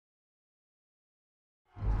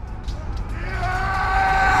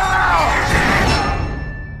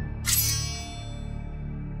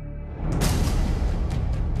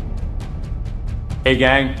Hey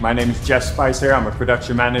gang, my name is Jeff Spicer. I'm a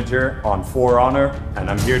production manager on For Honor, and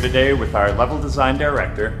I'm here today with our level design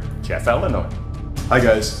director, Jeff Eleanor. Hi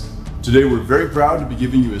guys. Today we're very proud to be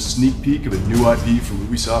giving you a sneak peek of a new IP from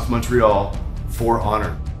Ubisoft Montreal, For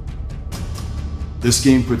Honor. This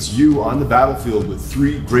game puts you on the battlefield with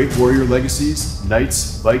 3 great warrior legacies,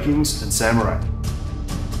 knights, Vikings, and samurai.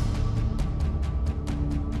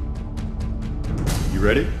 You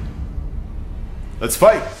ready? Let's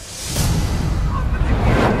fight!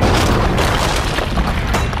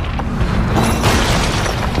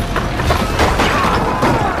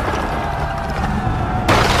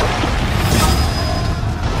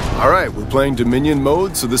 Alright, we're playing Dominion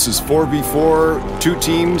mode, so this is 4v4, 2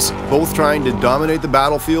 teams, both trying to dominate the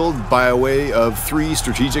battlefield by way of 3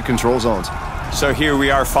 strategic control zones. So here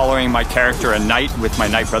we are following my character, a knight, with my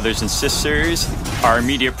knight brothers and sisters. Our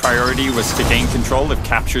immediate priority was to gain control of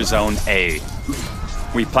Capture Zone A.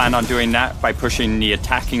 We plan on doing that by pushing the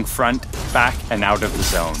attacking front back and out of the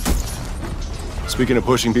zone. Speaking of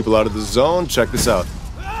pushing people out of the zone, check this out.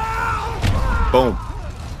 Boom.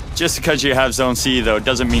 Just because you have Zone C, though,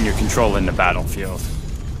 doesn't mean you're controlling the battlefield.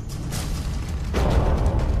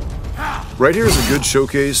 Right here is a good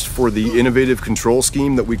showcase for the innovative control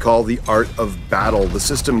scheme that we call the Art of Battle. The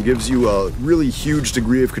system gives you a really huge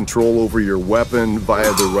degree of control over your weapon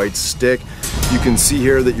via the right stick. You can see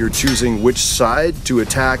here that you're choosing which side to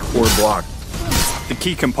attack or block. The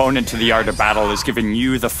key component to the Art of Battle is giving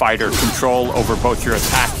you, the fighter, control over both your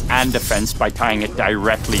attack and defense by tying it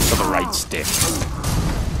directly to the right stick.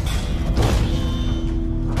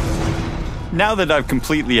 Now that I've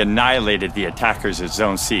completely annihilated the attackers at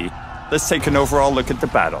Zone C, let's take an overall look at the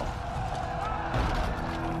battle.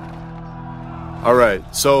 Alright,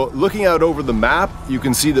 so looking out over the map, you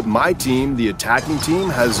can see that my team, the attacking team,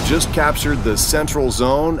 has just captured the central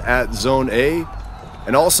zone at Zone A,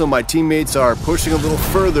 and also my teammates are pushing a little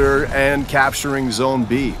further and capturing Zone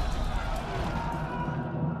B.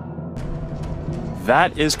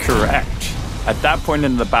 That is correct. At that point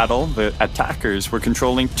in the battle, the attackers were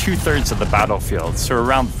controlling 2/3 of the battlefield, so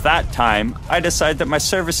around that time, I decided that my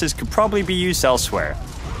services could probably be used elsewhere.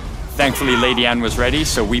 Thankfully, Lady Anne was ready,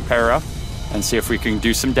 so we pair up and see if we can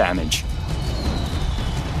do some damage.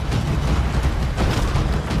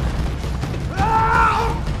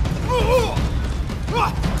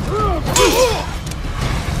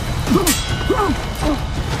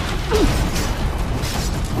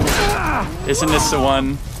 Isn't this the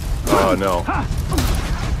one? Oh no.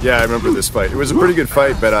 Yeah, I remember this fight. It was a pretty good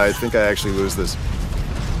fight, but I think I actually lose this.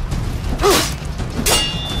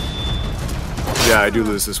 Yeah, I do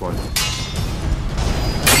lose this one.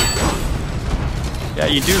 Yeah,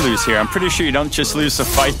 you do lose here. I'm pretty sure you don't just lose the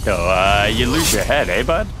fight, though. You lose your head, eh,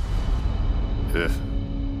 bud? Ugh.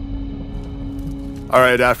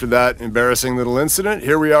 Alright, after that embarrassing little incident,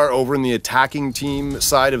 here we are over in the attacking team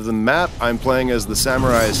side of the map. I'm playing as the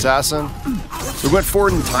samurai assassin. We went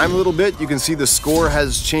forward in time a little bit. You can see the score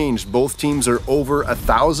has changed. Both teams are over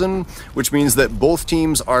 1,000, which means that both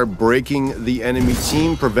teams are breaking the enemy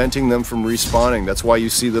team, preventing them from respawning. That's why you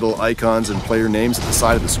see little icons and player names at the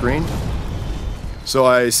side of the screen. So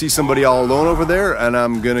I see somebody all alone over there, and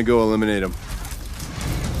I'm gonna go eliminate him.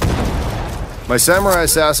 My samurai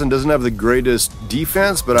assassin doesn't have the greatest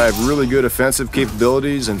defense, but I have really good offensive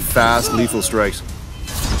capabilities and fast, lethal strikes.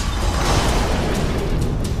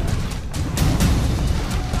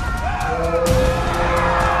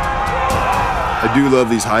 I do love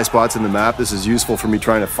these high spots in the map. This is useful for me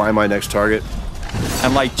trying to find my next target.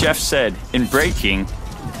 And like Jeff said, in breaking,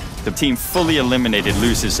 the team fully eliminated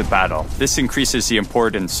loses the battle. This increases the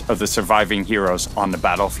importance of the surviving heroes on the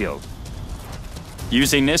battlefield.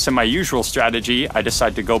 Using this and my usual strategy, I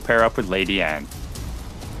decide to go pair up with Lady Anne.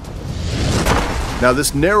 Now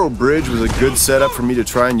this narrow bridge was a good setup for me to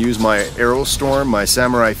try and use my arrow storm, my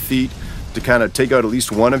samurai feat, to kind of take out at least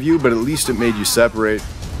one of you, but at least it made you separate.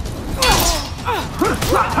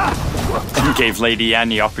 And gave Lady Anne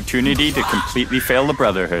the opportunity to completely fail the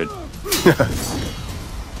Brotherhood.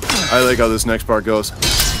 I like how this next part goes.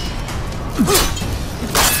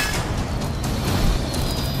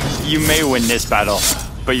 You may win this battle,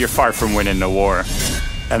 but you're far from winning the war.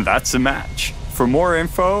 And that's a match. For more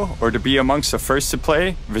info, or to be amongst the first to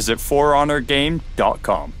play, visit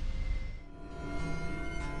forhonorgame.com.